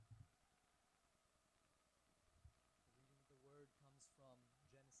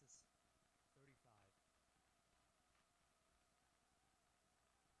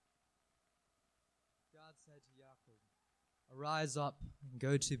said to Yaakov, "Arise up and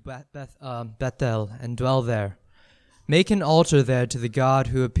go to Bethel and dwell there. Make an altar there to the God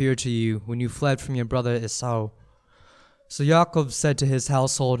who appeared to you when you fled from your brother Esau." So Yaakov said to his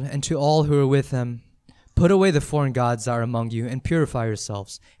household and to all who were with him, "Put away the foreign gods that are among you, and purify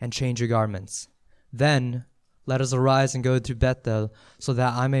yourselves, and change your garments. Then let us arise and go to Bethel, so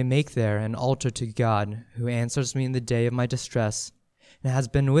that I may make there an altar to God, who answers me in the day of my distress, and has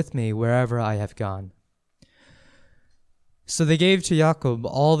been with me wherever I have gone." So they gave to Yaakov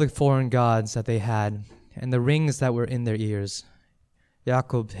all the foreign gods that they had, and the rings that were in their ears.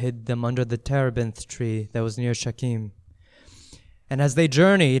 Yaakov hid them under the terebinth tree that was near Shechem. And as they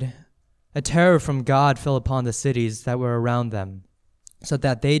journeyed, a terror from God fell upon the cities that were around them, so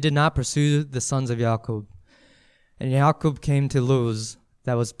that they did not pursue the sons of Yaakov. And Yaakov came to Luz,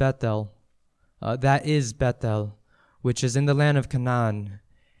 that is Bethel, which is in the land of Canaan.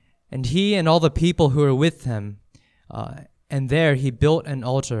 And he and all the people who were with him, and there he built an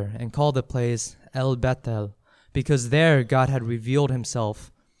altar and called the place El Bethel, because there God had revealed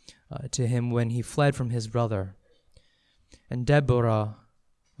himself to him when he fled from his brother. And Deborah,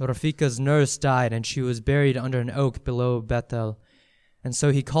 Rafika's nurse, died, and she was buried under an oak below Bethel. And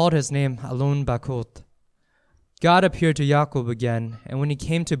so he called his name Alon Bakot. God appeared to Yaakov again, and when he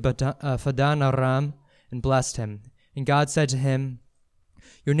came to Padan Aram, and blessed him. And God said to him,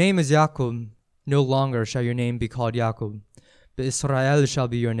 "Your name is Yaakov, no longer shall your name be called Yaakov, but Israel shall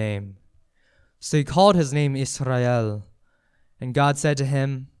be your name." So he called his name Israel. And God said to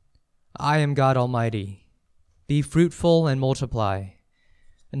him, "I am God Almighty. Be fruitful and multiply.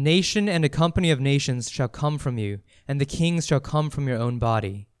 A nation and a company of nations shall come from you, and the kings shall come from your own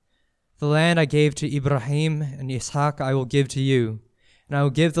body. The land I gave to Ibrahim and Isaac I will give to you, and I will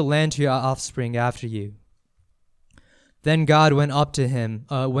give the land to your offspring after you." Then God went up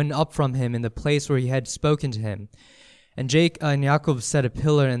from him in the place where he had spoken to him. And Yaakov set a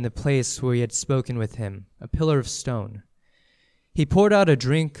pillar in the place where he had spoken with him, a pillar of stone. He poured out a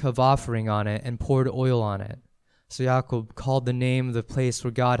drink of offering on it and poured oil on it. So Yaakov called the name of the place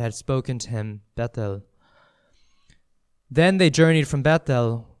where God had spoken to him Bethel. Then they journeyed from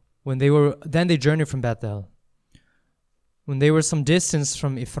Bethel. When they were some distance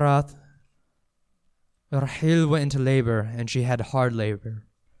from Ephrath, Rachel went into labor, and she had hard labor.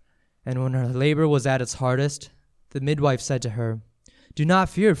 And when her labor was at its hardest, the midwife said to her, "Do not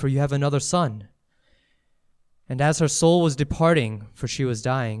fear, for you have another son." And as her soul was departing, for she was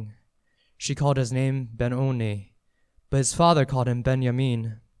dying, she called his name Ben-Oni, but his father called him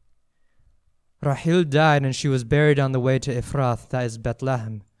Benjamin. Rachel died, and she was buried on the way to Ephrath, that is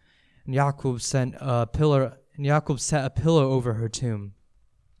Bethlehem. And Yaakov set a pillar over her tomb.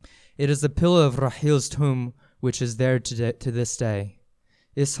 It is the pillar of Rachel's tomb which is there to this day.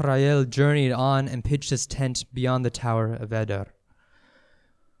 Israel journeyed on and pitched his tent beyond the tower of Eder.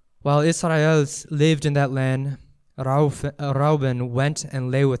 While Israel lived in that land, Reuben went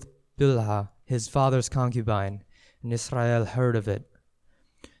and lay with Bilhah, his father's concubine, and Israel heard of it.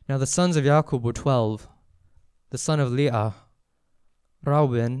 Now the sons of Yaakov were 12. The son of Leah,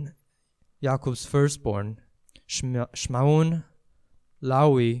 Reuben, Yaakov's firstborn, Shmaun,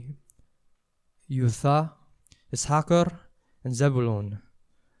 Lawi, Yutha, Issachar, and Zebulun.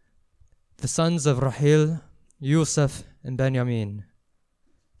 The sons of Rachel, Yosef, and Benjamin.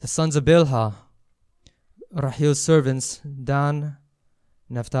 The sons of Bilhah, Rachel's servants, Dan,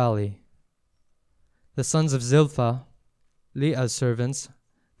 Naphtali. The sons of Zilpah, Leah's servants,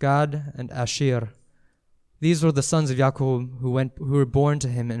 Gad and Asher. These were the sons of Yaakov who were born to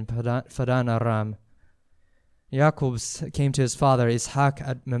him in Padan Aram. Yaakov came to his father Ishak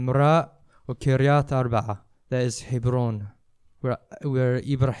at Memra or Kiryat Arba, that is Hebron, where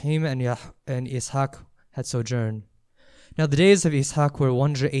Ibrahim and Ishak had sojourned. Now the days of Ishak were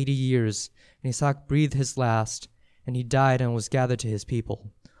 180 years, and Ishak breathed his last, and he died and was gathered to his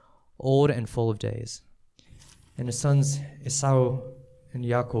people, old and full of days. And his sons Esau and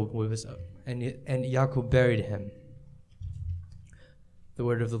Yaakov and Yaakov buried him. The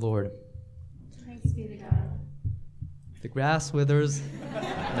word of the Lord. Thanks be to God. The grass withers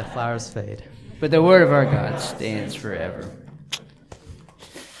and the flowers fade, but the word of our God stands forever.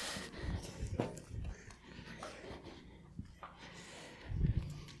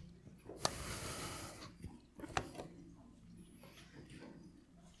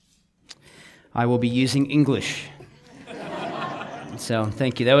 I will be using English. So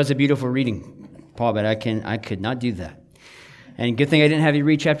thank you. That was a beautiful reading, Paul, but I could not do that. And good thing I didn't have you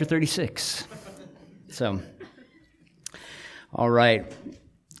read chapter 36. So, all right.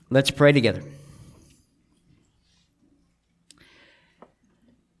 Let's pray together.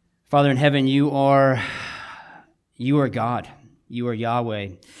 Father in heaven, you are You are God. You are Yahweh.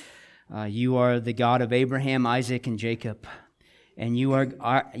 You are the God of Abraham, Isaac, and Jacob. And you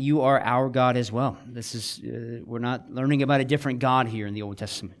are our God as well. This is we're not learning about a different God here in the Old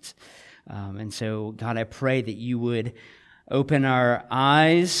Testament. And so, God, I pray that you would open our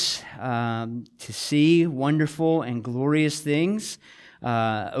eyes to see wonderful and glorious things.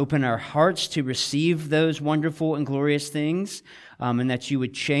 Open our hearts to receive those wonderful and glorious things. And that you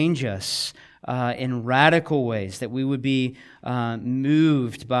would change us in radical ways, that we would be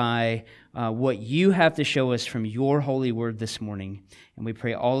moved by what you have to show us from your holy word this morning. And we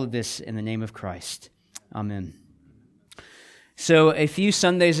pray all of this in the name of Christ. Amen. So a few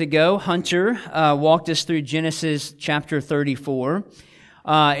Sundays ago, Hunter walked us through Genesis chapter 34,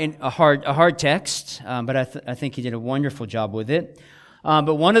 in a hard text, but I think he did a wonderful job with it.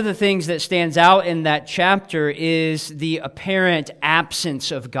 But one of the things that stands out in that chapter is the apparent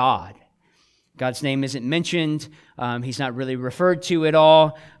absence of God. God's name isn't mentioned. He's not really referred to at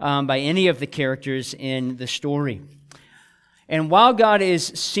all by any of the characters in the story. And while God is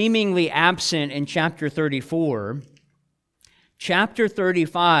seemingly absent in chapter 34, chapter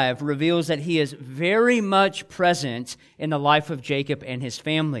 35 reveals that he is very much present in the life of Jacob and his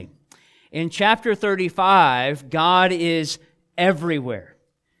family. In chapter 35, God is everywhere.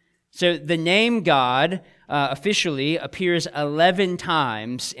 So the name God officially appears 11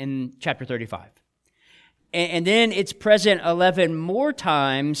 times in chapter 35. And then it's present 11 more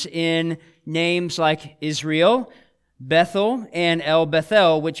times in names like Israel, Bethel, and El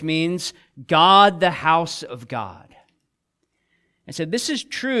Bethel, which means God, the house of God. And so this is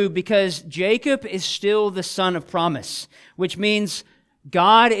true because Jacob is still the son of promise, which means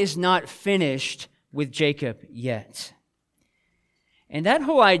God is not finished with Jacob yet. And that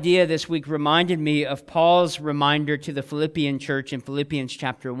whole idea this week reminded me of Paul's reminder to the Philippian church in Philippians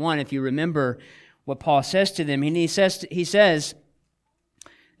chapter 1. If you remember what Paul says to them, and he says,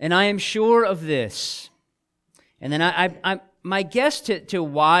 and I am sure of this. And then my guess to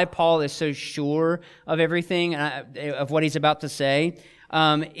why Paul is so sure of everything, of what he's about to say,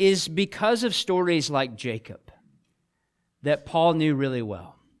 is because of stories like Jacob that Paul knew really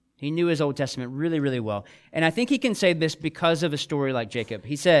well. He knew his Old Testament really, really well. And I think he can say this because of a story like Jacob.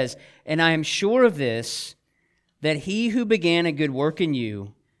 He says, and I am sure of this, that he who began a good work in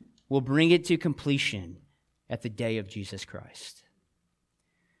you will bring it to completion at the day of Jesus Christ.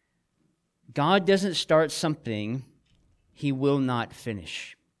 God doesn't start something he will not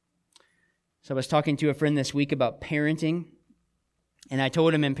finish. So I was talking to a friend this week about parenting, and I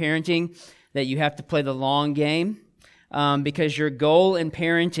told him in parenting that you have to play the long game. Because your goal in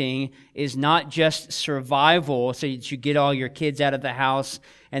parenting is not just survival so that you get all your kids out of the house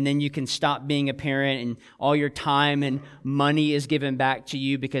and then you can stop being a parent and all your time and money is given back to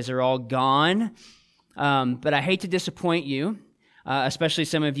you because they're all gone. But I hate to disappoint you, especially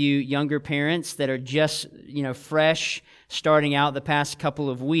some of you younger parents that are just, fresh starting out the past couple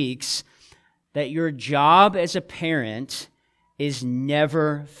of weeks, that your job as a parent is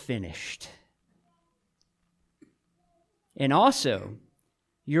never finished. And also,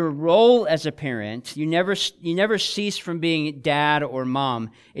 your role as a parent, you never cease from being dad or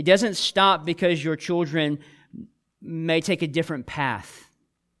mom. It doesn't stop because your children may take a different path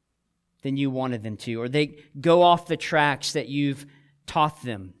than you wanted them to, or they go off the tracks that you've taught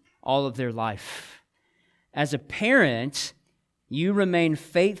them all of their life. As a parent, you remain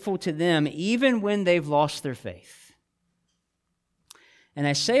faithful to them even when they've lost their faith. And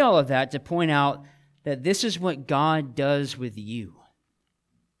I say all of that to point out that this is what God does with you.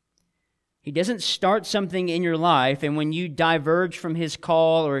 He doesn't start something in your life, and when you diverge from His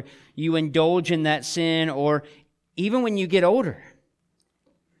call, or you indulge in that sin, or even when you get older,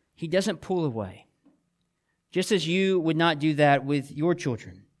 He doesn't pull away. Just as you would not do that with your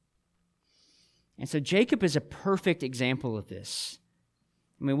children. And so Jacob is a perfect example of this.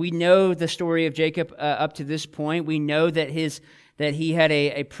 I mean, we know the story of Jacob up to this point. We know that he had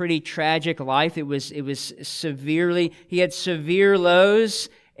a pretty tragic life. It was severely, he had severe lows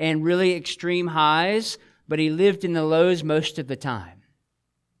and really extreme highs, but he lived in the lows most of the time.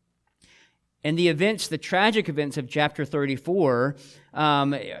 And the tragic events of chapter 34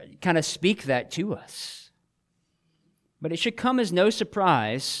 kind of speak that to us. But it should come as no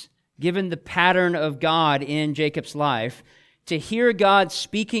surprise, given the pattern of God in Jacob's life, to hear God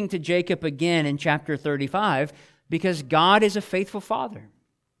speaking to Jacob again in chapter 35, because God is a faithful father.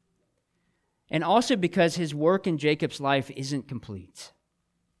 And also because His work in Jacob's life isn't complete.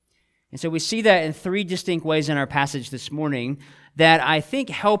 And so we see that in three distinct ways in our passage this morning that I think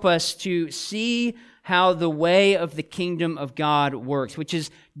help us to see how the way of the kingdom of God works, which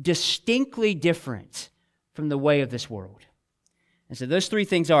is distinctly different from the way of this world. And so those three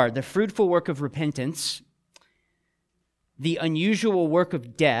things are the fruitful work of repentance, the unusual work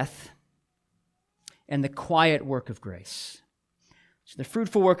of death, and the quiet work of grace. So the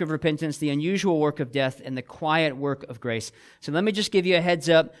fruitful work of repentance, the unusual work of death, and the quiet work of grace. So let me just give you a heads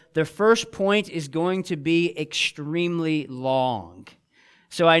up. The first point is going to be extremely long.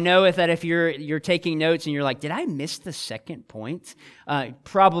 So I know if you're taking notes and you're like, did I miss the second point?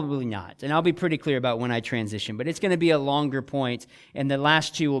 Probably not. And I'll be pretty clear about when I transition. But it's going to be a longer point, and the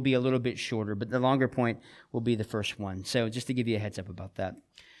last two will be a little bit shorter. But the longer point will be the first one. So just to give you a heads up about that.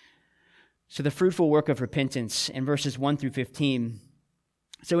 So the fruitful work of repentance in verses 1 through 15.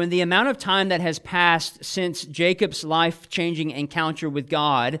 So in the amount of time that has passed since Jacob's life-changing encounter with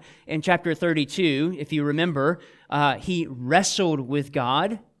God in chapter 32, if you remember, he wrestled with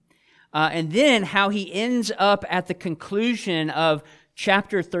God. And then how he ends up at the conclusion of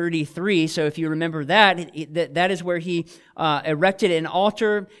chapter 33. So if you remember that is where he erected an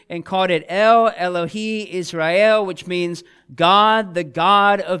altar and called it El Elohi Israel, which means God, the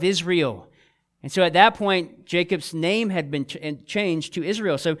God of Israel. And so at that point, Jacob's name had been changed to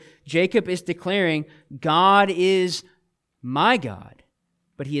Israel. So Jacob is declaring, God is my God,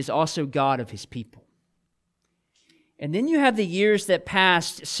 but he is also God of his people. And then you have the years that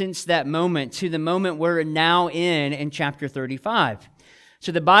passed since that moment to the moment we're now in chapter 35.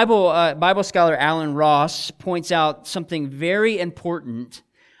 So the Bible scholar Alan Ross points out something very important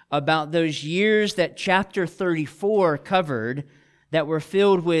about those years that chapter 34 covered that were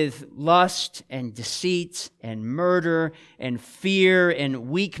filled with lust and deceit and murder and fear and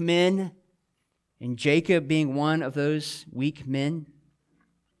weak men, and Jacob being one of those weak men.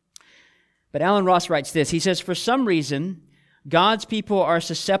 But Alan Ross writes this. He says, for some reason, God's people are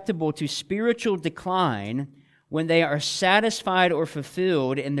susceptible to spiritual decline when they are satisfied or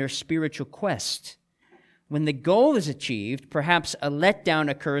fulfilled in their spiritual quest. When the goal is achieved, perhaps a letdown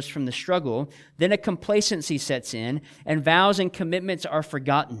occurs from the struggle, then a complacency sets in, and vows and commitments are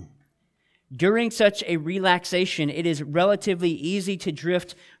forgotten. During such a relaxation, it is relatively easy to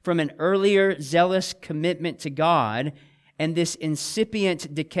drift from an earlier zealous commitment to God, and this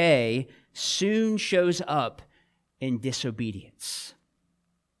incipient decay soon shows up in disobedience.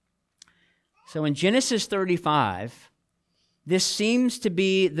 So in Genesis 35, this seems to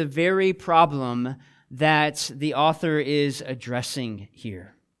be the very problem that the author is addressing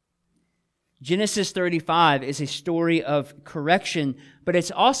here. Genesis 35 is a story of correction, but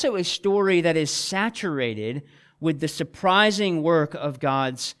it's also a story that is saturated with the surprising work of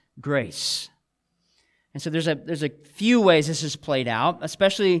God's grace. And so there's a few ways this is played out,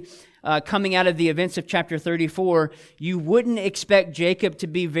 especially coming out of the events of chapter 34. You wouldn't expect Jacob to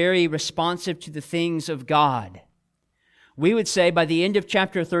be very responsive to the things of God. We would say by the end of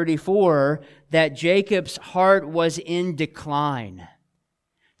chapter 34 that Jacob's heart was in decline,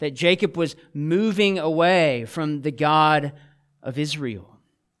 that Jacob was moving away from the God of Israel.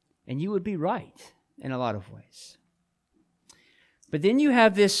 And you would be right in a lot of ways. But then you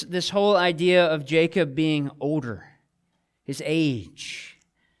have this whole idea of Jacob being older, his age.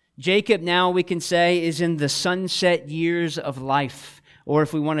 Jacob now, we can say, is in the sunset years of life. Or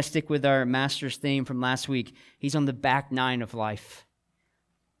if we want to stick with our master's theme from last week, he's on the back nine of life.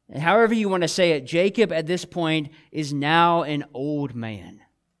 And however you want to say it, Jacob at this point is now an old man.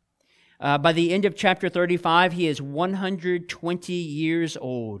 By the end of chapter 35, he is 120 years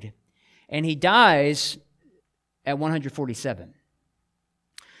old. And he dies at 147.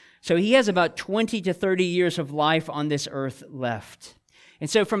 So he has about 20 to 30 years of life on this earth left. And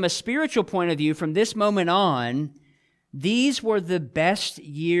so from a spiritual point of view, from this moment on, these were the best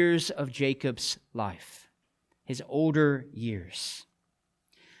years of Jacob's life, his older years.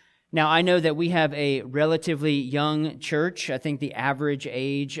 Now, I know that we have a relatively young church. I think the average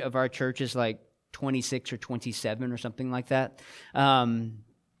age of our church is like 26 or 27 or something like that.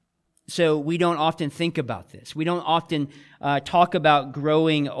 So we don't often think about this. We don't often talk about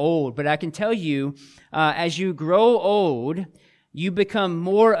growing old. But I can tell you, as you grow old, you become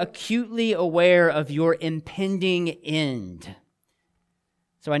more acutely aware of your impending end.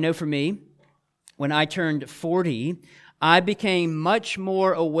 So I know for me, when I turned 40, I became much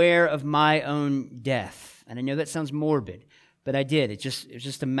more aware of my own death. And I know that sounds morbid, but I did. It's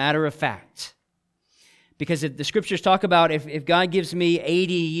just a matter of fact. Because if the scriptures talk about if God gives me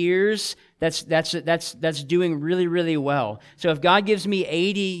 80 years, that's doing really, really well. So if God gives me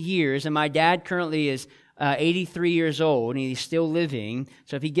 80 years, and my dad currently is 83 years old, and he's still living.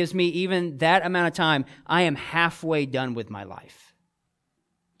 So if he gives me even that amount of time, I am halfway done with my life.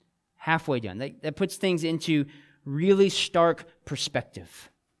 Halfway done. That puts things into really stark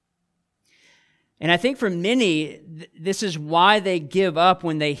perspective. And I think for many, this is why they give up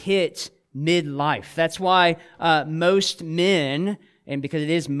when they hit midlife. That's why most men, and because it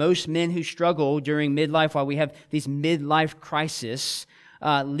is most men who struggle during midlife, while we have these midlife crises,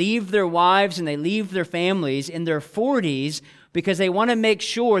 leave their wives and they leave their families in their 40s because they want to make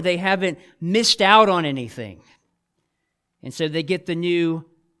sure they haven't missed out on anything. And so they get the new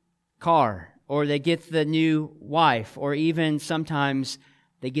car, or they get the new wife, or even sometimes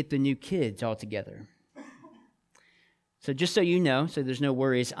they get the new kids altogether. So just so you know, so there's no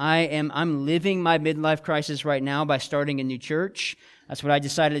worries, I'm living my midlife crisis right now by starting a new church. That's what I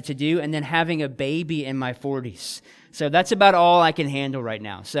decided to do, and then having a baby in my 40s. So that's about all I can handle right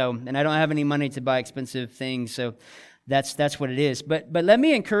now. So, and I don't have any money to buy expensive things, so that's what it is. But let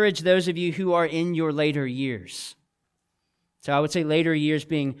me encourage those of you who are in your later years. So I would say later years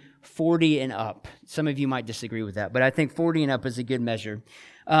being 40 and up. Some of you might disagree with that, but I think 40 and up is a good measure.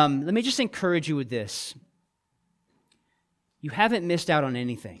 Let me just encourage you with this. You haven't missed out on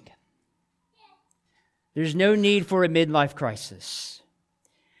anything. There's no need for a midlife crisis,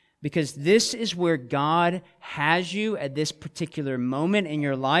 because this is where God has you at this particular moment in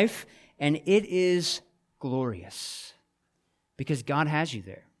your life, and it is glorious because God has you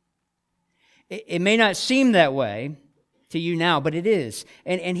there. It may not seem that way to you now, but it is.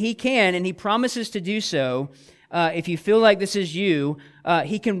 And He can, and He promises to do so. If you feel like this is you,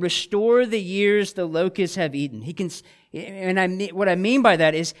 He can restore the years the locusts have eaten. He can, and what I mean by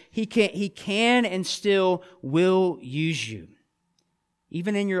that is He can and still will use you,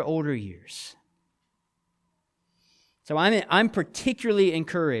 even in your older years. So I'm particularly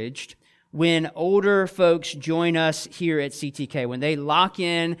encouraged when older folks join us here at CTK, when they lock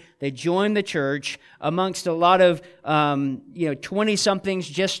in, they join the church amongst a lot of 20-somethings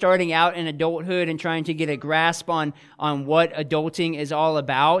just starting out in adulthood and trying to get a grasp on what adulting is all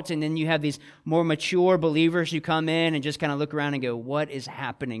about. And then you have these more mature believers who come in and just kind of look around and go, what is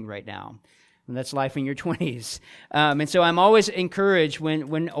happening right now? And that's life in your 20s. And so I'm always encouraged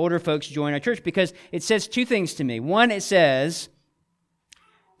when older folks join our church, because it says two things to me. One, it says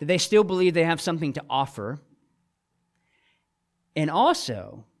that they still believe they have something to offer, and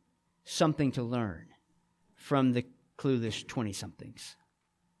also something to learn from the clueless 20-somethings.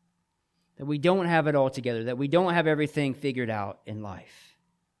 That we don't have it all together, that we don't have everything figured out in life.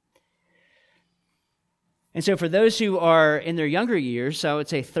 And so for those who are in their younger years, so I would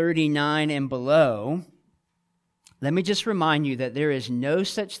say 39 and below, let me just remind you that there is no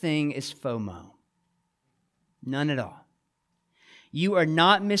such thing as FOMO. None at all. You are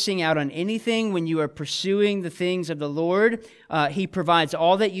not missing out on anything when you are pursuing the things of the Lord. He provides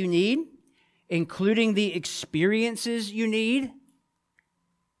all that you need, including the experiences you need,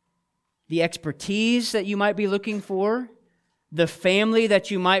 the expertise that you might be looking for, the family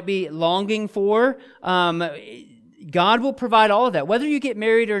that you might be longing for. God will provide all of that, whether you get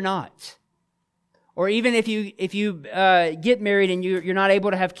married or not. Or even if you get married and you're not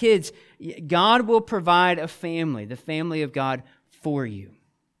able to have kids, God will provide a family, the family of God, for you.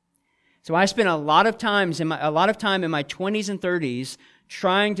 So I spent a lot of time in my 20s and 30s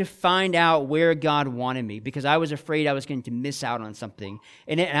trying to find out where God wanted me, because I was afraid I was going to miss out on something.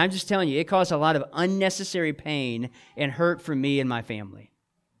 And I'm just telling you, it caused a lot of unnecessary pain and hurt for me and my family.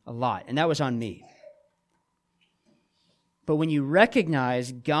 A lot. And that was on me. But when you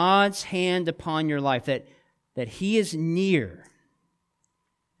recognize God's hand upon your life, that He is near,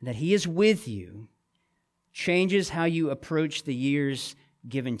 that He is with you, changes how you approach the years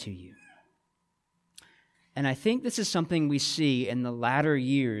given to you. And I think this is something we see in the latter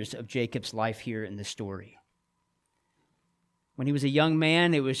years of Jacob's life here in the story. When he was a young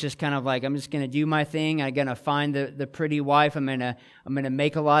man, it was just kind of like, I'm just going to do my thing. I'm going to find the pretty wife. I'm going to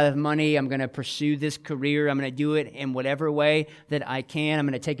make a lot of money. I'm going to pursue this career. I'm going to do it in whatever way that I can. I'm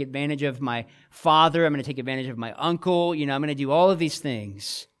going to take advantage of my father. I'm going to take advantage of my uncle. I'm going to do all of these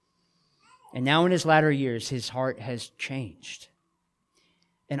things. And now in his latter years, his heart has changed.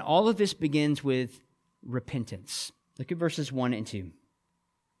 And all of this begins with repentance. Look at verses 1 and 2.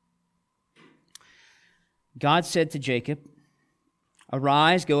 God said to Jacob,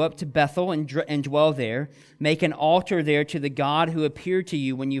 "Arise, go up to Bethel and dwell there. Make an altar there to the God who appeared to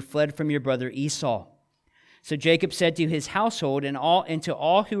you when you fled from your brother Esau." So Jacob said to his household and to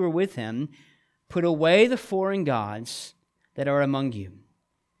all who were with him, "Put away the foreign gods that are among you,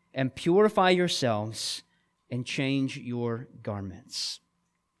 and purify yourselves and change your garments."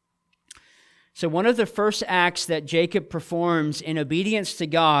 So one of the first acts that Jacob performs in obedience to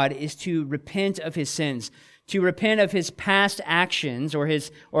God is to repent of his sins, to repent of his past actions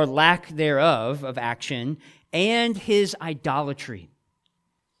or lack thereof of action, and his idolatry.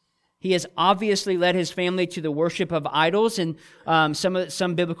 He has obviously led his family to the worship of idols, and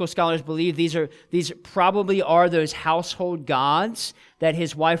some biblical scholars believe these probably are those household gods that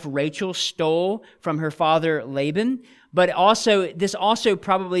his wife Rachel stole from her father Laban. But this also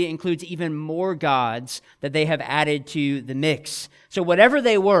probably includes even more gods that they have added to the mix. So whatever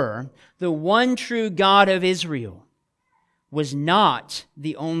they were, the one true God of Israel was not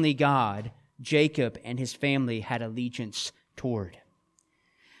the only God Jacob and his family had allegiance toward.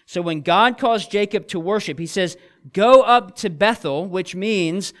 So when God calls Jacob to worship, he says, go up to Bethel, which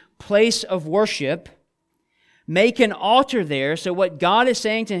means place of worship. Make an altar there. So what God is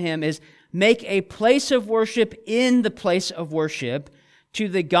saying to him is, make a place of worship in the place of worship to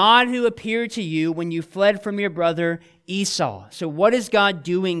the God who appeared to you when you fled from your brother Esau. So what is God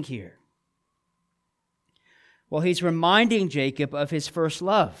doing here? Well, he's reminding Jacob of his first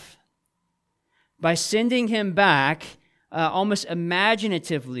love by sending him back almost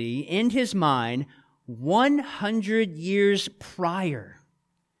imaginatively in his mind 100 years prior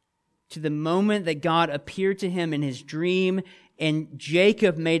to the moment that God appeared to him in his dream, and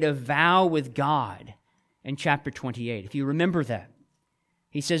Jacob made a vow with God in chapter 28. If you remember that,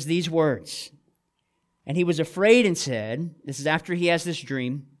 he says these words, and he was afraid and said, this is after he has this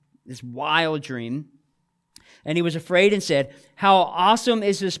dream, this wild dream, and he was afraid and said, how awesome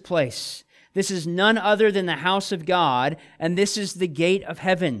is this place! This is none other than the house of God, and this is the gate of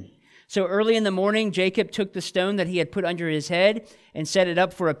heaven. So early in the morning, Jacob took the stone that he had put under his head and set it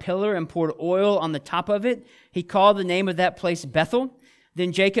up for a pillar and poured oil on the top of it. He called the name of that place Bethel.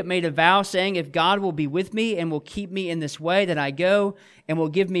 Then Jacob made a vow, saying, if God will be with me and will keep me in this way that I go, and will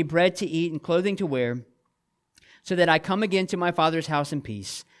give me bread to eat and clothing to wear, so that I come again to my father's house in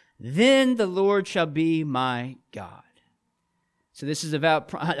peace, then the Lord shall be my God. So this is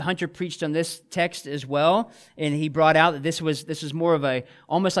about, Hunter preached on this text as well, and he brought out that this was more of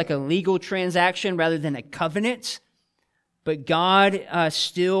almost like a legal transaction rather than a covenant. But God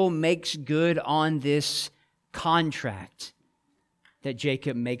still makes good on this contract that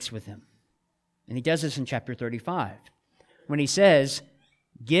Jacob makes with him. And he does this in chapter 35, when he says,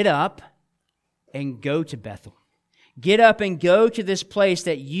 get up and go to Bethel. Get up and go to this place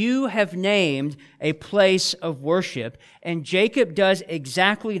that you have named a place of worship. And Jacob does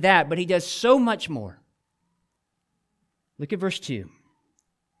exactly that, but he does so much more. Look at verse 2.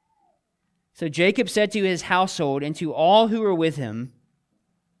 So Jacob said to his household and to all who were with him,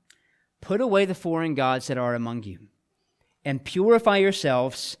 put away the foreign gods that are among you, and purify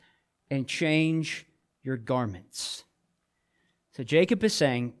yourselves and change your garments. So Jacob is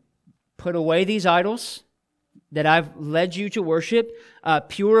saying, put away these idols that I've led you to worship,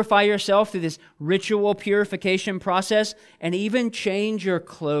 purify yourself through this ritual purification process, and even change your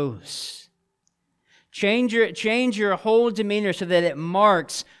clothes. Change your whole demeanor so that it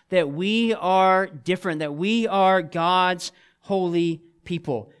marks that we are different, that we are God's holy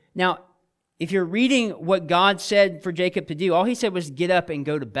people. Now, if you're reading what God said for Jacob to do, all he said was get up and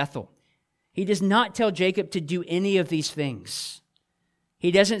go to Bethel. He does not tell Jacob to do any of these things. He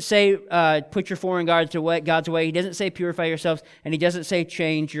doesn't say, put your foreign gods away, He doesn't say, purify yourselves. And he doesn't say,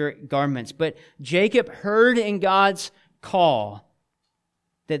 change your garments. But Jacob heard in God's call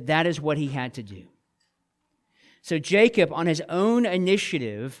that is what he had to do. So Jacob, on his own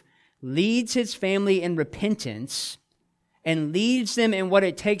initiative, leads his family in repentance and leads them in what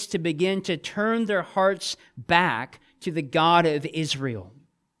it takes to begin to turn their hearts back to the God of Israel.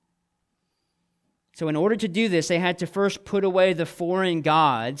 So in order to do this, they had to first put away the foreign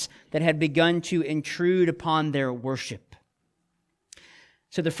gods that had begun to intrude upon their worship.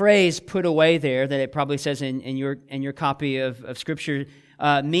 So the phrase "put away" there, that it probably says in your copy of Scripture,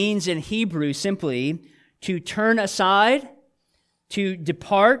 means in Hebrew simply to turn aside, to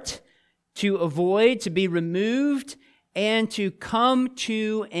depart, to avoid, to be removed, and to come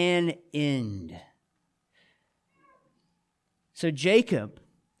to an end. So Jacob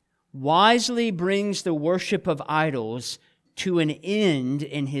wisely brings the worship of idols to an end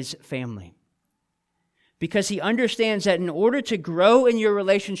in his family, because he understands that in order to grow in your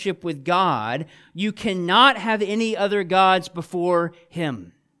relationship with God, you cannot have any other gods before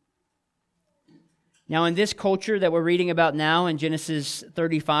him. Now, in this culture that we're reading about now in Genesis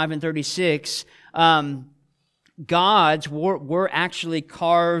 35 and 36, gods were actually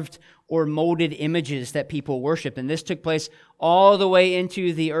carved or molded images that people worship. And this took place all the way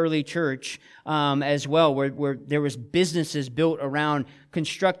into the early church as well, where there was businesses built around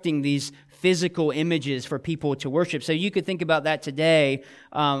constructing these physical images for people to worship. So you could think about that today,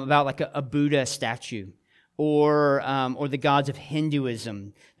 about like a Buddha statue, or the gods of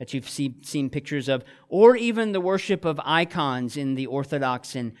Hinduism that you've seen pictures of, or even the worship of icons in the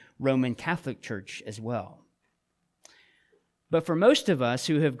Orthodox and Roman Catholic Church as well. But for most of us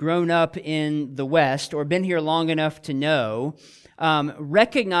who have grown up in the West or been here long enough to know,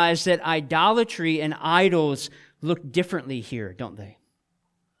 recognize that idolatry and idols look differently here, don't they?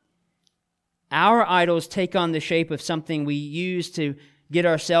 Our idols take on the shape of something we use to get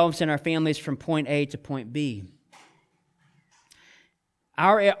ourselves and our families from point A to point B.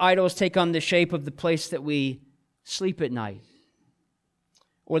 Our idols take on the shape of the place that we sleep at night,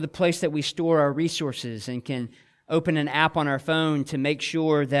 or the place that we store our resources and can open an app on our phone to make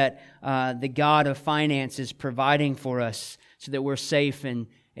sure that the God of finance is providing for us so that we're safe and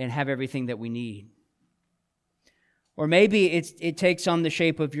have everything that we need. Or maybe it takes on the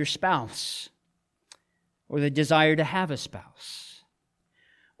shape of your spouse, or the desire to have a spouse,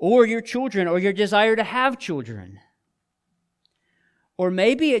 or your children, or your desire to have children. Or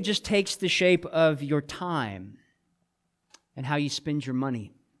maybe it just takes the shape of your time and how you spend your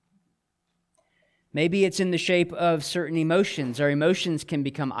money. Maybe it's in the shape of certain emotions. Our emotions can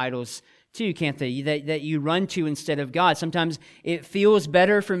become idols too, can't they? That you run to instead of God. Sometimes it feels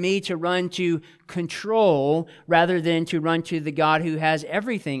better for me to run to control rather than to run to the God who has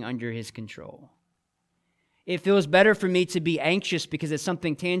everything under His control. It feels better for me to be anxious because it's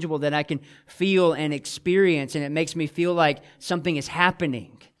something tangible that I can feel and experience, and it makes me feel like something is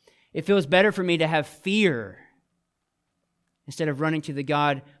happening. It feels better for me to have fear instead of running to the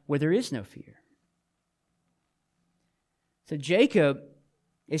God where there is no fear. So Jacob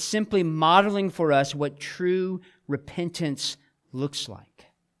is simply modeling for us what true repentance looks like.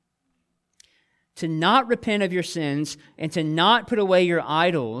 To not repent of your sins and to not put away your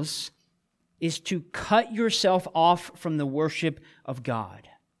idols is to cut yourself off from the worship of God.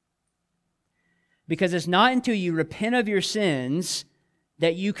 Because it's not until you repent of your sins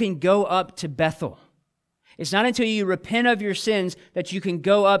that you can go up to Bethel. It's not until you repent of your sins that you can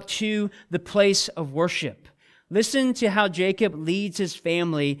go up to the place of worship. Listen to how Jacob leads his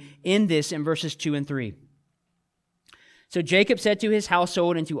family in this in verses 2 and 3. So Jacob said to his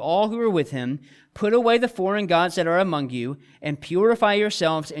household and to all who were with him, "Put away the foreign gods that are among you, and purify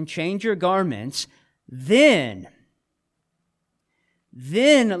yourselves and change your garments. Then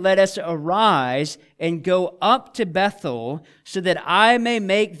let us arise and go up to Bethel, so that I may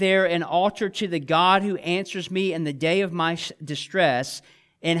make there an altar to the God who answers me in the day of my distress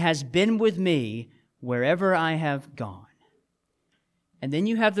and has been with me wherever I have gone." And then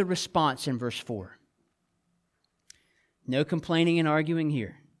you have the response in verse 4. No complaining and arguing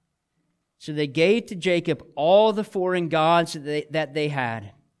here. So they gave to Jacob all the foreign gods that they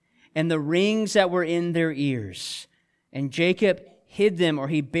had, and the rings that were in their ears. And Jacob hid them, or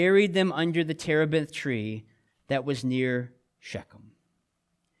he buried them under the terebinth tree that was near Shechem.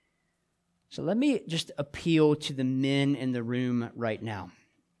 So let me just appeal to the men in the room right now,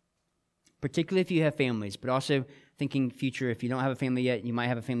 particularly if you have families, but also thinking future. If you don't have a family yet, you might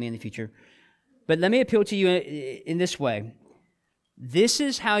have a family in the future. But let me appeal to you in this way. This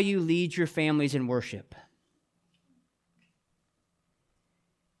is how you lead your families in worship.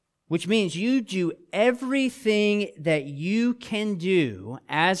 Which means you do everything that you can do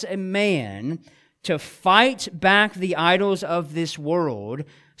as a man to fight back the idols of this world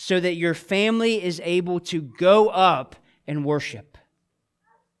so that your family is able to go up and worship.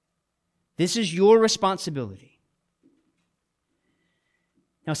 This is your responsibility.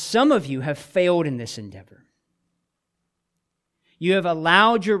 Now, some of you have failed in this endeavor. You have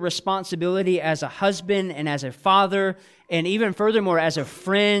allowed your responsibility as a husband and as a father, and even furthermore as a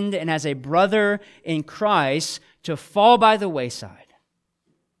friend and as a brother in Christ, to fall by the wayside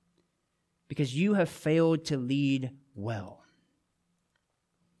because you have failed to lead well.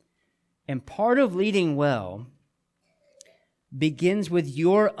 And part of leading well begins with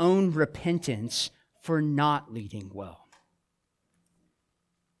your own repentance for not leading well.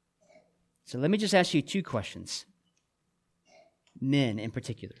 So let me just ask you two questions. Men in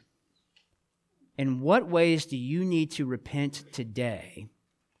particular. In what ways do you need to repent today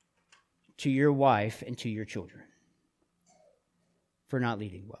to your wife and to your children for not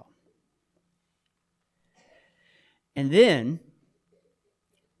leading well? And then,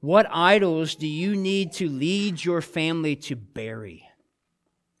 what idols do you need to lead your family to bury?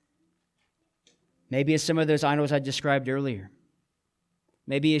 Maybe it's some of those idols I described earlier.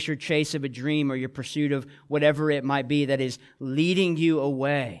 Maybe it's your chase of a dream or your pursuit of whatever it might be that is leading you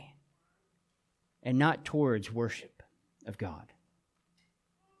away and not towards worship of God.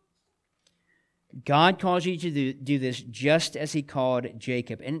 God calls you to do this just as he called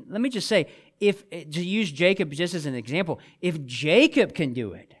Jacob. And let me just say, to use Jacob just as an example, if Jacob can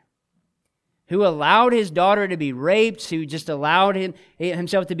do it, who allowed his daughter to be raped, who just allowed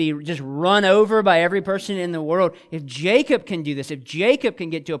himself to be just run over by every person in the world, if Jacob can do this, if Jacob can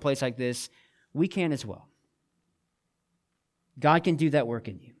get to a place like this, we can as well. God can do that work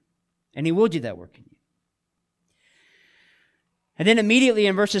in you, and he will do that work in you. And then immediately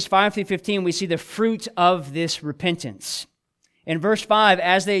in verses 5 through 15, we see the fruit of this repentance. In verse 5,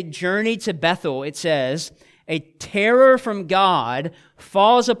 as they journeyed to Bethel, it says, a terror from God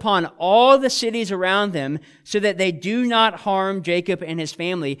falls upon all the cities around them so that they do not harm Jacob and his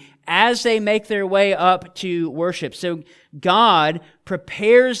family as they make their way up to worship. So God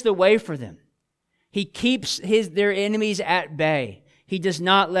prepares the way for them. He keeps their enemies at bay. He does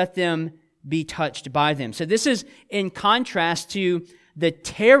not let them be touched by them. So this is in contrast to the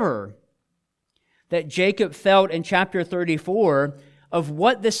terror that Jacob felt in chapter 34 of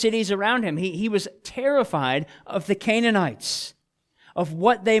what the cities around him. He was terrified of the Canaanites, of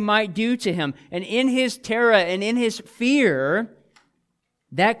what they might do to him. And in his terror and in his fear,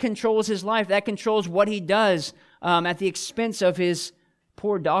 that controls his life. That controls what he does at the expense of his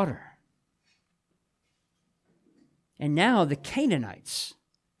poor daughter. And now the Canaanites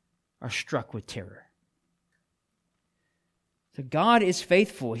are struck with terror. So God is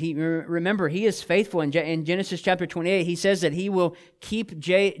faithful. Remember, he is faithful. In Genesis chapter 28, he says that he will keep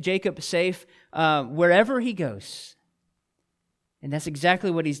Jacob safe wherever he goes. And that's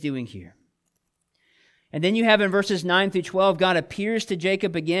exactly what he's doing here. And then you have in verses 9 through 12, God appears to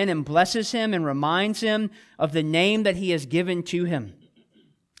Jacob again and blesses him and reminds him of the name that he has given to him.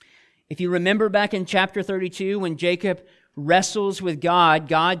 If you remember back in chapter 32, when Jacob wrestles with God,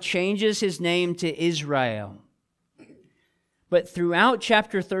 God changes his name to Israel. But throughout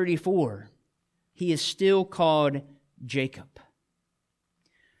chapter 34, he is still called Jacob.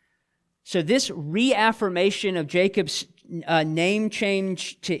 So this reaffirmation of Jacob's name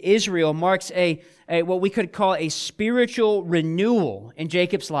change to Israel marks a what we could call a spiritual renewal in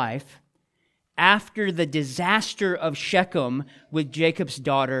Jacob's life after the disaster of Shechem with Jacob's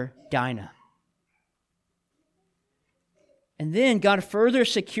daughter Dinah. And then God further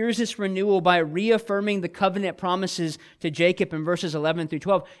secures this renewal by reaffirming the covenant promises to Jacob in verses 11 through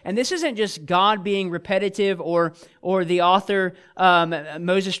 12. And this isn't just God being repetitive or the author,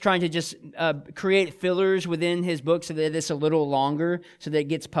 Moses, trying to just create fillers within his book so that it's a little longer, so that it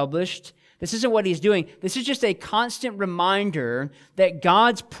gets published. This isn't what he's doing. This is just a constant reminder that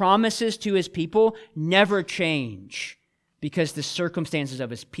God's promises to his people never change because the circumstances of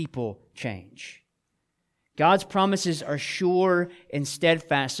his people change. God's promises are sure and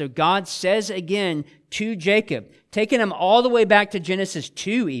steadfast. So God says again to Jacob, taking him all the way back to Genesis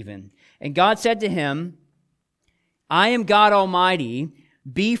 2 even. And God said to him, I am God Almighty.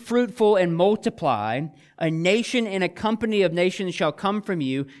 Be fruitful and multiply. A nation and a company of nations shall come from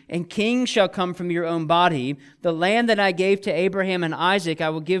you, and kings shall come from your own body. The land that I gave to Abraham and Isaac I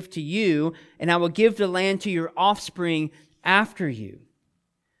will give to you, and I will give the land to your offspring after you.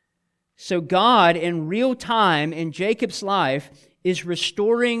 So God, in real time in Jacob's life, is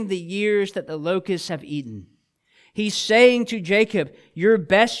restoring the years that the locusts have eaten. He's saying to Jacob, your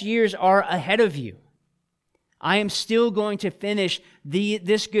best years are ahead of you. I am still going to finish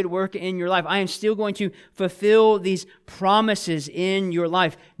this good work in your life. I am still going to fulfill these promises in your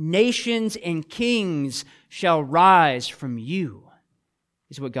life. Nations and kings shall rise from you,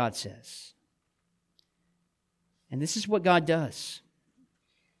 is what God says. And this is what God does.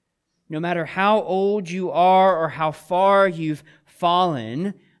 No matter how old you are or how far you've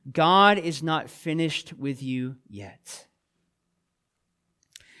fallen, God is not finished with you yet.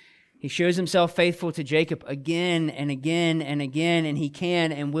 He shows himself faithful to Jacob again and again and again, and he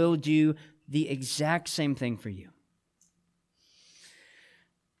can and will do the exact same thing for you.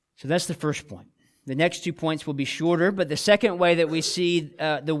 So that's the first point. The next 2 points will be shorter, but the second way that we see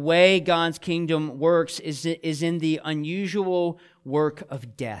the way God's kingdom works is in the unusual work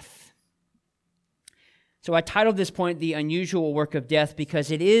of death. So I titled this point, The Unusual Work of Death,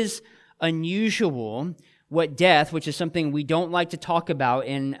 because it is unusual what death, which is something we don't like to talk about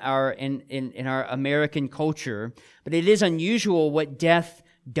in our American culture, but it is unusual what death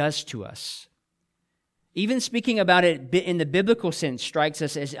does to us. Even speaking about it in the biblical sense strikes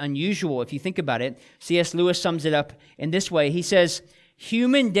us as unusual. If you think about it, C.S. Lewis sums it up in this way. He says,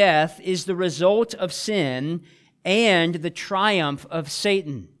 human death is the result of sin and the triumph of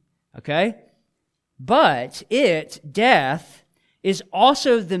Satan. Okay? But death, is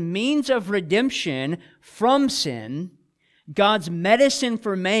also the means of redemption from sin, God's medicine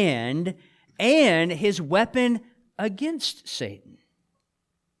for man, and his weapon against Satan.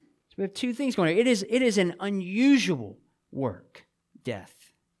 So we have two things going on. It is an unusual work,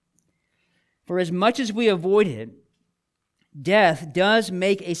 death. For as much as we avoid it, death does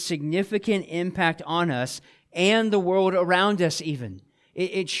make a significant impact on us and the world around us even.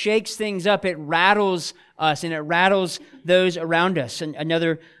 It shakes things up, it rattles us, and it rattles those around us. And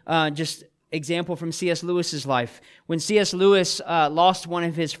another just example from C.S. Lewis's life. When C.S. Lewis lost one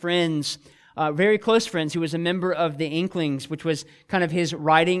of his friends, very close friends, who was a member of the Inklings, which was kind of his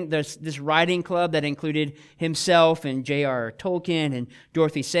writing, this writing club that included himself and J.R. Tolkien and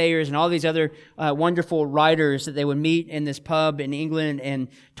Dorothy Sayers and all these other wonderful writers that they would meet in this pub in England and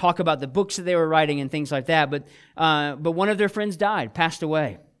talk about the books that they were writing and things like that. But one of their friends died, passed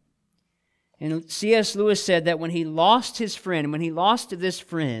away. And C.S. Lewis said that when he lost his friend, when he lost this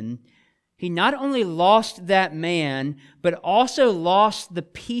friend, he not only lost that man, but also lost the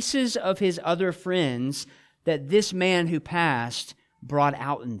pieces of his other friends that this man who passed brought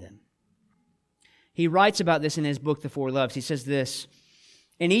out in them. He writes about this in his book, The Four Loves. He says this,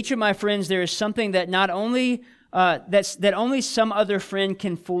 "In each of my friends there is something that not only that only some other friend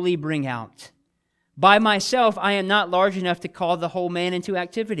can fully bring out. By myself, I am not large enough to call the whole man into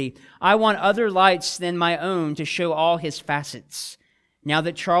activity. I want other lights than my own to show all his facets. Now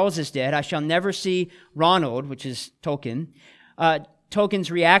that Charles is dead, I shall never see Ronald," which is Tolkien,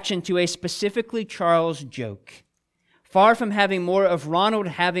 Tolkien's reaction to a specifically Charles joke. Far from having more of Ronald,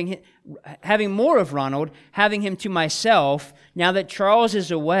 having him to myself, now that Charles is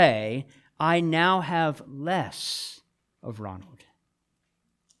away, I now have less of Ronald.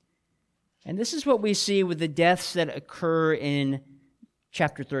 And this is what we see with the deaths that occur in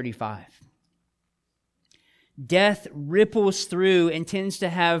chapter 35. Death ripples through and tends to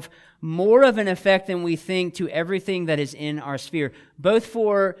have more of an effect than we think to everything that is in our sphere, both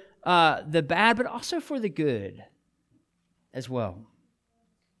for the bad, but also for the good as well.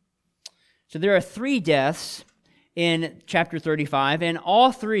 So there are 3 deaths in chapter 35, and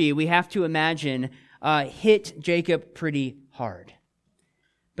all 3, we have to imagine, hit Jacob pretty hard.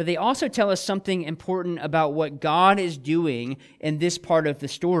 But they also tell us something important about what God is doing in this part of the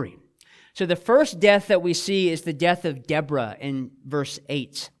story. So the first death that we see is the death of Deborah in verse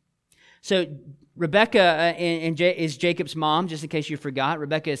 8. So Rebekah is Jacob's mom, just in case you forgot.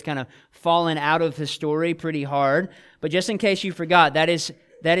 Rebekah has kind of fallen out of the story pretty hard. But just in case you forgot, that is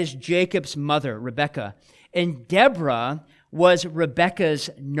Jacob's mother, Rebekah. And Deborah was Rebekah's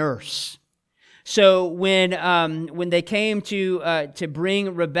nurse. So when they came to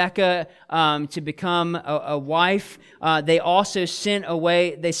bring Rebekah to become a wife, they also sent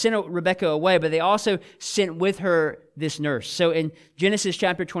Rebekah away, but they also sent with her this nurse. So in Genesis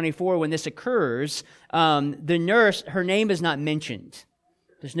chapter 24, when this occurs, the nurse, her name is not mentioned.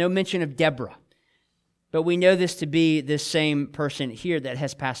 There's no mention of Deborah. But we know this to be this same person here that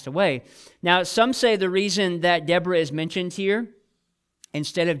has passed away. Now, some say the reason that Deborah is mentioned here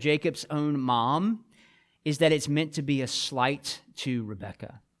instead of Jacob's own mom is that it's meant to be a slight to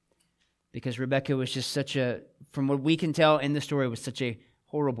Rebekah. Because Rebekah was just from what we can tell in the story, was such a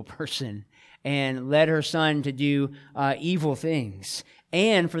horrible person and led her son to do evil things.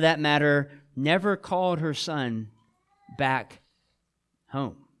 And for that matter, never called her son back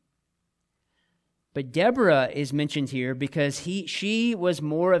home. But Deborah is mentioned here because she was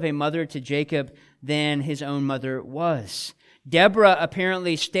more of a mother to Jacob than his own mother was. Deborah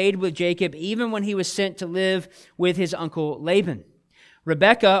apparently stayed with Jacob even when he was sent to live with his uncle Laban.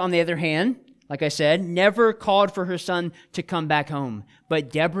 Rebekah, on the other hand, like I said, never called for her son to come back home,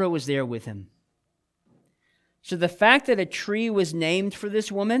 but Deborah was there with him. So the fact that a tree was named for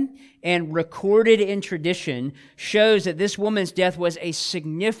this woman and recorded in tradition shows that this woman's death was a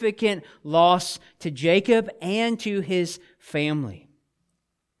significant loss to Jacob and to his family.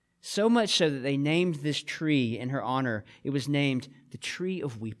 So much so that they named this tree in her honor. It was named the Tree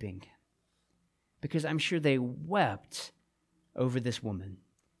of Weeping, because I'm sure they wept over this woman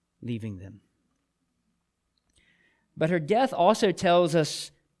leaving them. But her death also tells us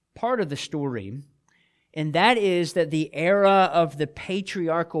part of the story, and that is that the era of the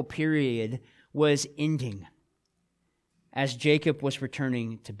patriarchal period was ending as Jacob was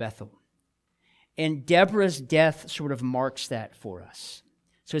returning to Bethel. And Deborah's death sort of marks that for us.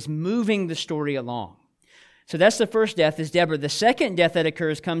 So it's moving the story along. So that's the first death, is Deborah. The second death that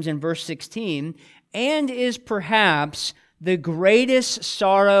occurs comes in verse 16 and is perhaps the greatest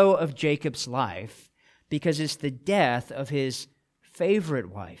sorrow of Jacob's life because it's the death of his favorite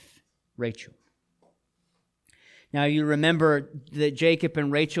wife, Rachel. Now, you remember the Jacob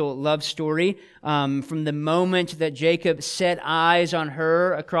and Rachel love story. From the moment that Jacob set eyes on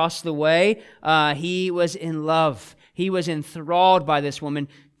her across the way, he was in love. He was enthralled by this woman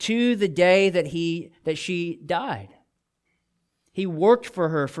to the day that she died. He worked for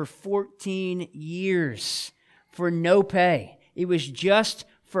her for 14 years for no pay. It was just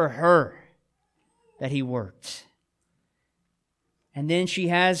for her that he worked. And then she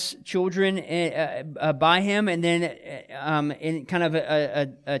has children by him, and then in kind of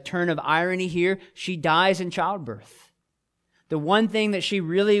a turn of irony here, she dies in childbirth. The one thing that she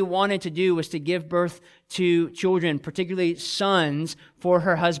really wanted to do was to give birth to children, particularly sons, for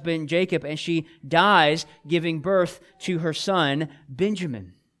her husband Jacob, and she dies giving birth to her son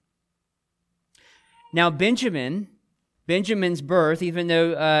Benjamin. Now Benjamin's birth, even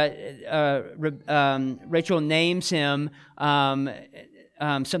though Rachel names him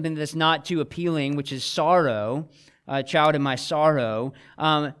something that's not too appealing, which is sorrow, child in my sorrow,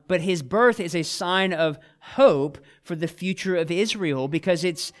 but his birth is a sign of hope for the future of Israel, because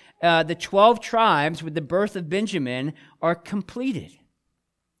it's the 12 tribes with the birth of Benjamin are completed.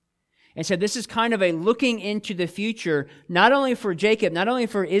 And so this is kind of a looking into the future, not only for Jacob, not only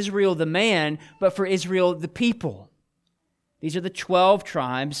for Israel the man, but for Israel the people. These are the 12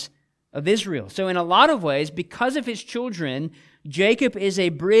 tribes of Israel. So in a lot of ways, because of his children, Jacob is a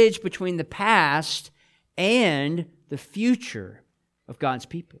bridge between the past and the future of God's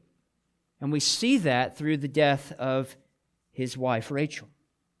people. And we see that through the death of his wife, Rachel.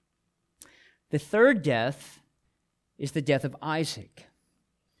 The third death is the death of Isaac,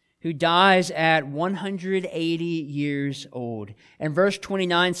 who dies at 180 years old. And verse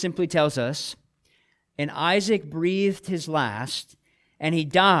 29 simply tells us, "And Isaac breathed his last, and he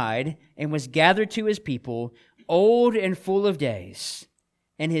died and was gathered to his people, old and full of days.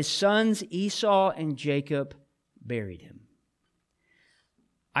 And his sons Esau and Jacob buried him."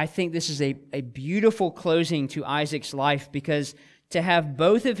 I think this is a beautiful closing to Isaac's life, because to have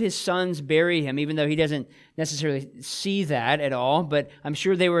both of his sons bury him, even though he doesn't necessarily see that at all, but I'm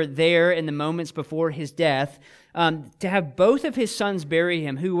sure they were there in the moments before his death, to have both of his sons bury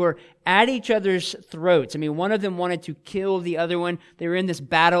him, who were at each other's throats. I mean, one of them wanted to kill the other one. They were in this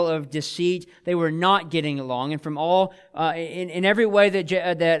battle of deceit. They were not getting along, and from all in every way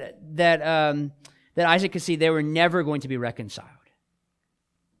that Isaac could see, they were never going to be reconciled.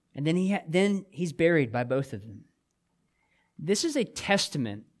 And then he's buried by both of them. This is a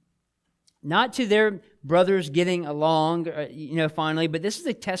testament, not to their brothers getting along, finally, but this is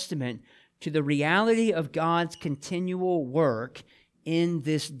a testament to the reality of God's continual work in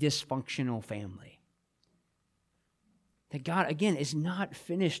this dysfunctional family. That God, again, is not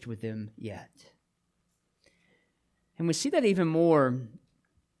finished with them yet. And we see that even more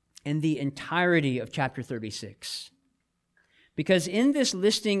in the entirety of chapter 36. Because in this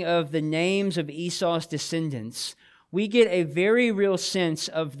listing of the names of Esau's descendants, we get a very real sense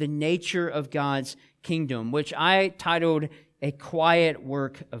of the nature of God's kingdom, which I titled A Quiet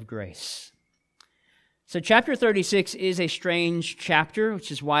Work of Grace. So chapter 36 is a strange chapter,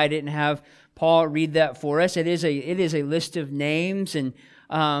 which is why I didn't have Paul read that for us. It is a list of names, and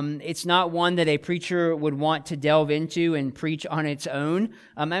it's not one that a preacher would want to delve into and preach on its own.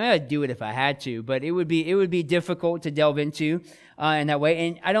 I mean, I'd do it if I had to, but it would be difficult to delve into in that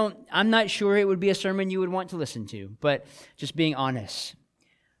way. And I'm not sure it would be a sermon you would want to listen to, but just being honest.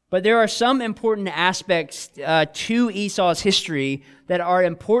 But there are some important aspects to Esau's history that are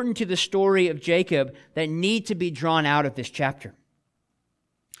important to the story of Jacob that need to be drawn out of this chapter.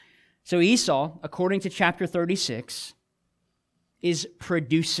 So Esau, according to chapter 36, is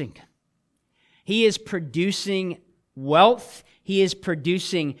producing. He is producing wealth. He is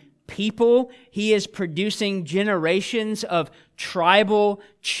producing people. He is producing generations of tribal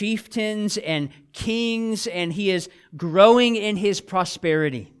chieftains and kings, and he is growing in his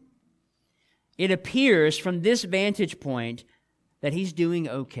prosperity. It appears from this vantage point that he's doing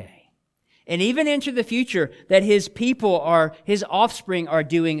okay. And even into the future, that his offspring are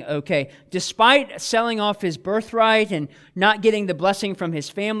doing okay. Despite selling off his birthright and not getting the blessing from his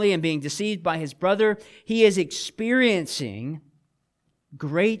family and being deceived by his brother, he is experiencing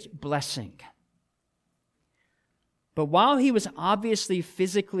great blessing. But while he was obviously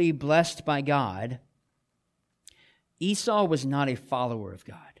physically blessed by God, Esau was not a follower of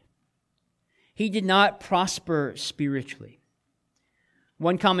God. He did not prosper spiritually.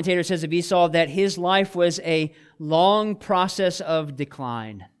 One commentator says of Esau that his life was a long process of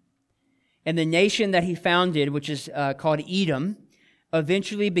decline. And the nation that he founded, which is called Edom,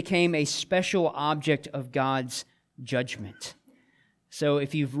 eventually became a special object of God's judgment. So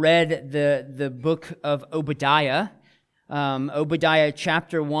if you've read the book of Obadiah, Obadiah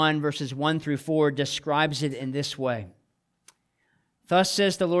chapter 1, verses 1 through 4 describes it in this way. Thus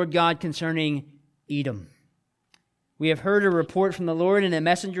says the Lord God concerning Edom. We have heard a report from the Lord, and a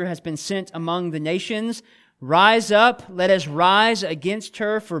messenger has been sent among the nations. Rise up, let us rise against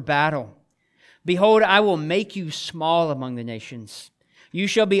her for battle. Behold, I will make you small among the nations. You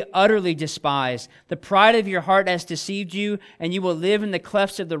shall be utterly despised. The pride of your heart has deceived you, and you will live in the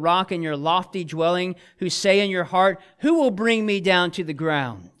clefts of the rock in your lofty dwelling, who say in your heart, who will bring me down to the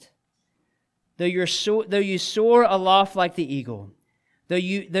ground? Though you soar aloft like the eagle, though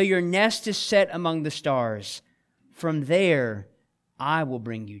your nest is set among the stars, from there I will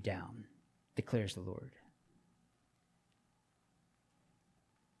bring you down, declares the Lord.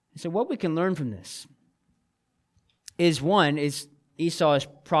 So what we can learn from this is, one, is Esau is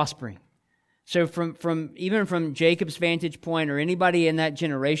prospering. So even from Jacob's vantage point or anybody in that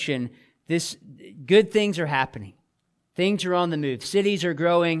generation, this good things are happening. Things are on the move. Cities are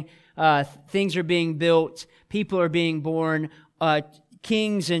growing. Things are being built. People are being born.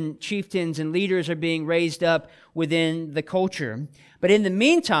 Kings and chieftains and leaders are being raised up within the culture. But in the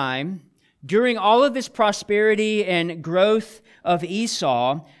meantime, during all of this prosperity and growth of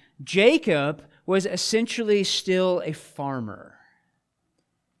Esau, Jacob was essentially still a farmer.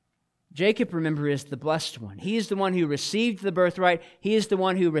 Jacob, remember, is the blessed one. He is the one who received the birthright. He is the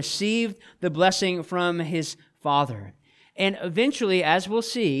one who received the blessing from his father. And eventually, as we'll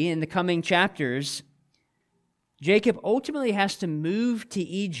see in the coming chapters, Jacob ultimately has to move to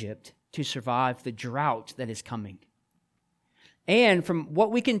Egypt to survive the drought that is coming. And from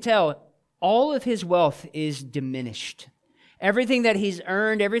what we can tell, all of his wealth is diminished. Everything that he's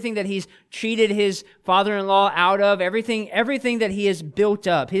earned, everything that he's cheated his father-in-law out of, everything that he has built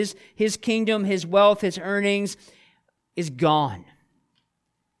up, his kingdom, his wealth, his earnings is gone.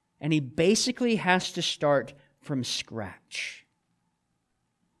 And he basically has to start from scratch.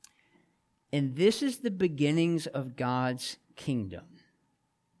 And this is the beginnings of God's kingdom.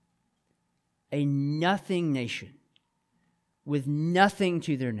 A nothing nation with nothing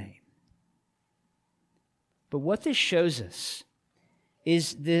to their name. But what this shows us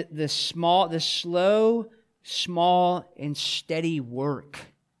is the slow, small, and steady work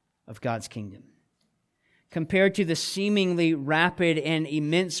of God's kingdom, compared to the seemingly rapid and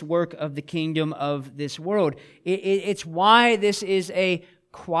immense work of the kingdom of this world. It's why this is a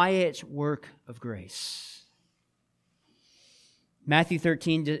quiet work of grace. Matthew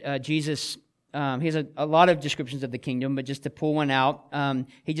 13, Jesus, he has a lot of descriptions of the kingdom, but just to pull one out,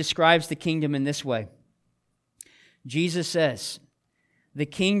 he describes the kingdom in this way. Jesus says, the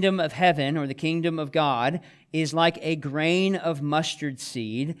kingdom of heaven, or the kingdom of God, is like a grain of mustard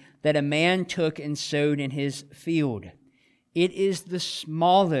seed that a man took and sowed in his field. It is the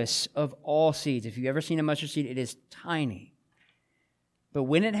smallest of all seeds. If you've ever seen a mustard seed, it is tiny. But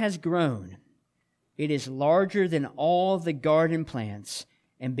when it has grown, it is larger than all the garden plants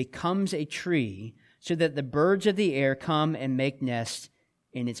and becomes a tree, so that the birds of the air come and make nests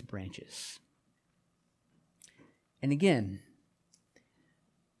in its branches. And again,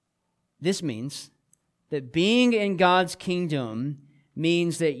 this means that being in God's kingdom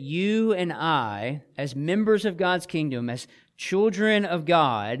means that you and I, as members of God's kingdom, as children of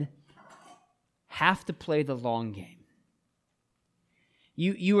God, have to play the long game.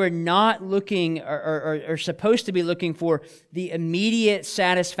 You are not looking or supposed to be looking for the immediate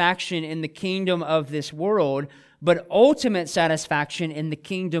satisfaction in the kingdom of this world, but ultimate satisfaction in the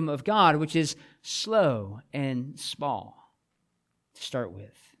kingdom of God, which is slow and small to start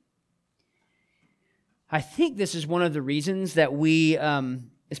with. I think this is one of the reasons that we,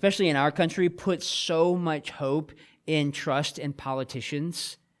 especially in our country, put so much hope in trust in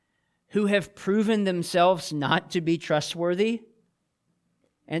politicians who have proven themselves not to be trustworthy.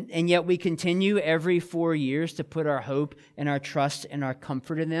 And yet we continue every 4 years to put our hope and our trust and our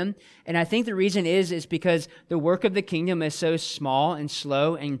comfort in them. And I think the reason is because the work of the kingdom is so small and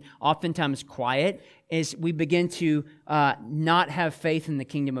slow and oftentimes quiet, is we begin to not have faith in the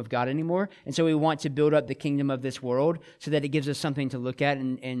kingdom of God anymore. And so we want to build up the kingdom of this world so that it gives us something to look at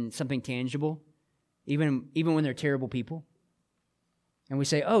and something tangible, even when they're terrible people. And we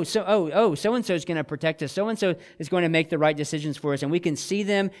say, so-and-so is going to protect us. So-and-so is going to make the right decisions for us. And we can see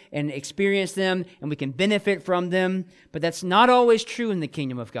them and experience them, and we can benefit from them. But that's not always true in the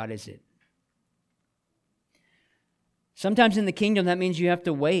kingdom of God, is it? Sometimes in the kingdom, that means you have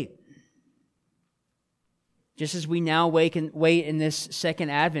to wait. Just as we now wait in this second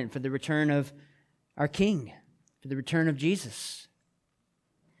advent for the return of our King, for the return of Jesus.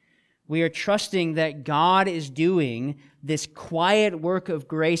 We are trusting that God is doing this quiet work of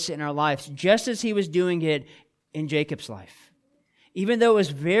grace in our lives, just as he was doing it in Jacob's life. Even though it was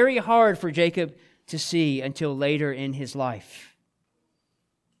very hard for Jacob to see until later in his life.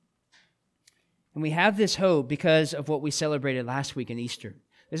 And we have this hope because of what we celebrated last week in Easter.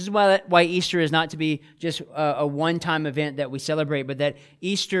 This is why Easter is not to be just a one-time event that we celebrate, but that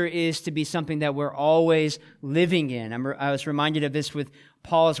Easter is to be something that we're always living in. I was reminded of this with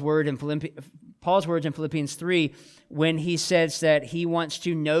Paul's words in Philippians 3 when he says that he wants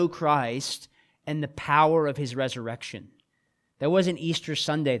to know Christ and the power of his resurrection. That wasn't Easter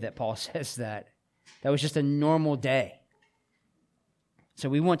Sunday that Paul says that. That was just a normal day. So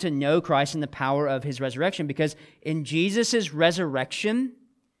we want to know Christ and the power of his resurrection because in Jesus' resurrection,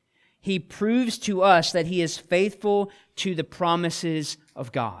 he proves to us that he is faithful to the promises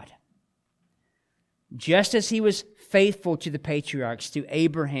of God. Just as he was faithful to the patriarchs, to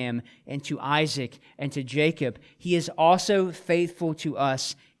Abraham and to Isaac and to Jacob, he is also faithful to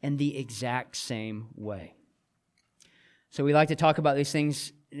us in the exact same way. So we like to talk about these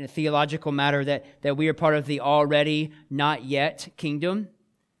things in a theological matter that we are part of the already, not yet kingdom.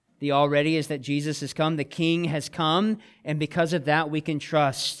 The already is that Jesus has come, the King has come, and because of that we can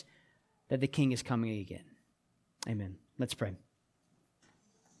trust that the King is coming again. Amen. Let's pray.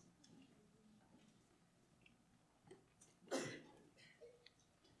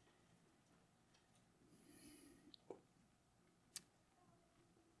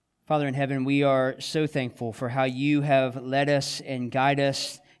 Father in heaven, we are so thankful for how you have led us and guided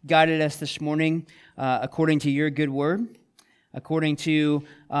us this morning according to your good word, according to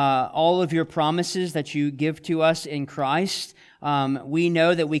all of your promises that you give to us in Christ. We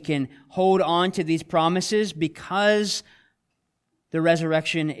know that we can hold on to these promises because the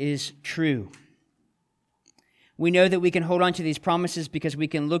resurrection is true. We know that we can hold on to these promises because we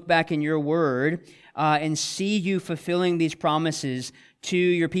can look back in your word and see you fulfilling these promises to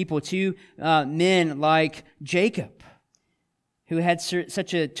your people, to men like Jacob, who had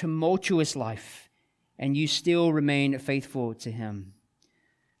such a tumultuous life, and you still remain faithful to him.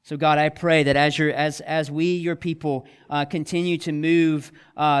 So God, I pray that as we, your people, continue to move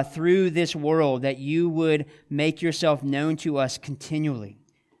through this world, that you would make yourself known to us continually,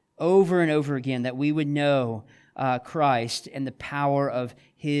 over and over again, that we would know Christ and the power of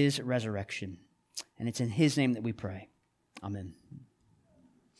his resurrection. And it's in his name that we pray. Amen.